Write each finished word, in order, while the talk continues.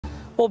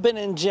Well, Ben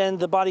and Jen,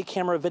 the body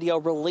camera video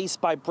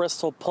released by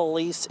Bristol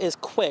police is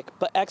quick,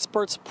 but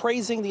experts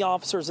praising the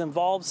officers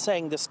involved,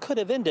 saying this could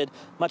have ended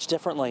much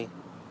differently.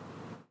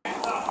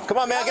 Come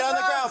on, man, get on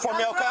the ground for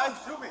me,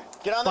 okay?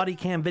 Get on the Body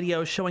cam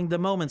video showing the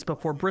moments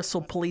before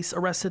Bristol police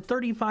arrested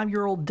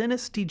 35-year-old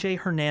Dennis DJ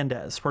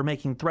Hernandez for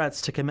making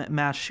threats to commit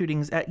mass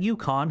shootings at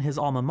UConn, his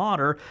alma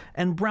mater,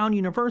 and Brown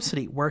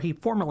University, where he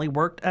formerly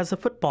worked as a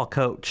football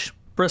coach.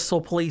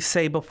 Bristol police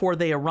say before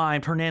they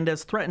arrived,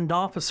 Hernandez threatened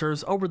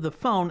officers over the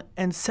phone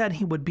and said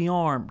he would be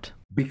armed.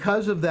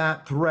 Because of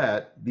that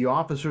threat, the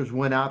officers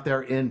went out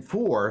there in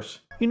force.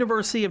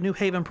 University of New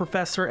Haven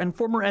professor and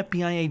former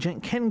FBI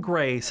agent Ken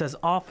Gray says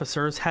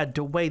officers had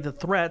to weigh the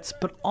threats,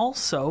 but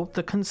also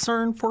the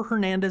concern for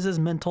Hernandez's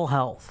mental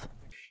health.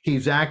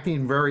 He's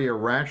acting very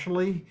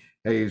irrationally,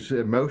 he's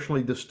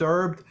emotionally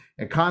disturbed,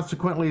 and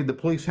consequently the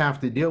police have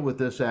to deal with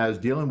this as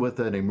dealing with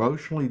an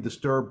emotionally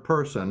disturbed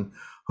person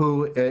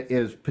who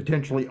is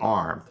potentially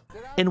armed.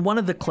 In one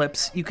of the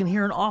clips, you can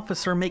hear an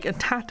officer make a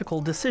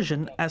tactical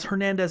decision as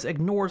Hernandez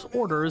ignores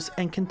orders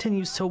and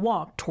continues to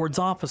walk towards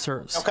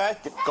officers. Okay,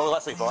 go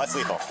less lethal, less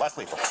lethal, less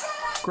lethal.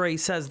 Gray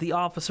says the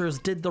officers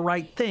did the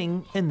right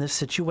thing in this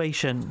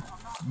situation.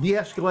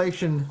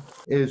 De-escalation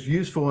is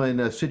useful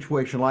in a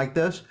situation like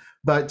this,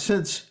 but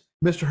since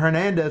Mr.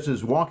 Hernandez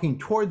is walking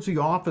towards the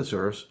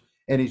officers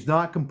and he's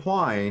not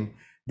complying,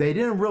 they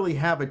didn't really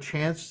have a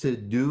chance to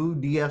do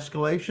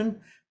de-escalation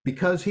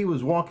because he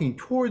was walking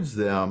towards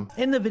them.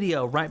 In the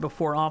video, right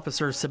before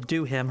officers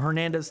subdue him,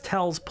 Hernandez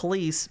tells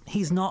police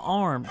he's not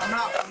armed. I'm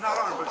not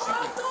armed,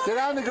 but get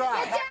on the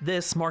ground.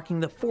 This marking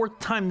the fourth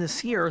time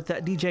this year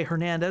that DJ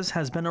Hernandez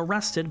has been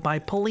arrested by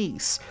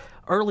police.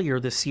 Earlier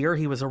this year,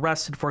 he was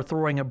arrested for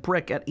throwing a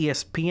brick at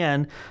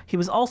ESPN. He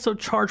was also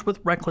charged with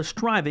reckless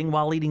driving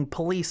while leading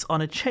police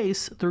on a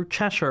chase through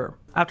Cheshire.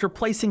 After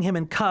placing him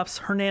in cuffs,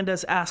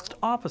 Hernandez asked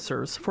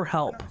officers for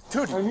help.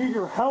 Dude, I need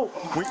your help.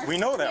 We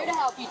know that. I'm here to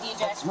help you,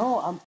 DJ. No,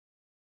 I'm...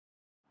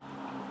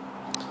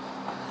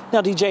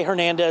 Now, DJ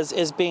Hernandez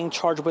is being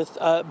charged with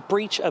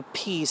breach of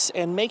peace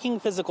and making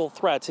physical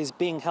threats. He's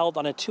being held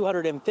on a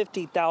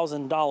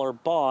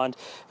 $250,000 bond.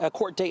 A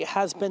court date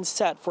has been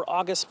set for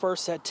August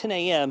 1st at 10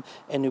 a.m.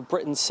 in New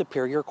Britain's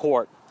Superior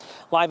Court.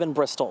 Live in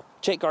Bristol,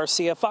 Jake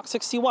Garcia, Fox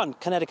 61,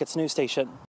 Connecticut's news station.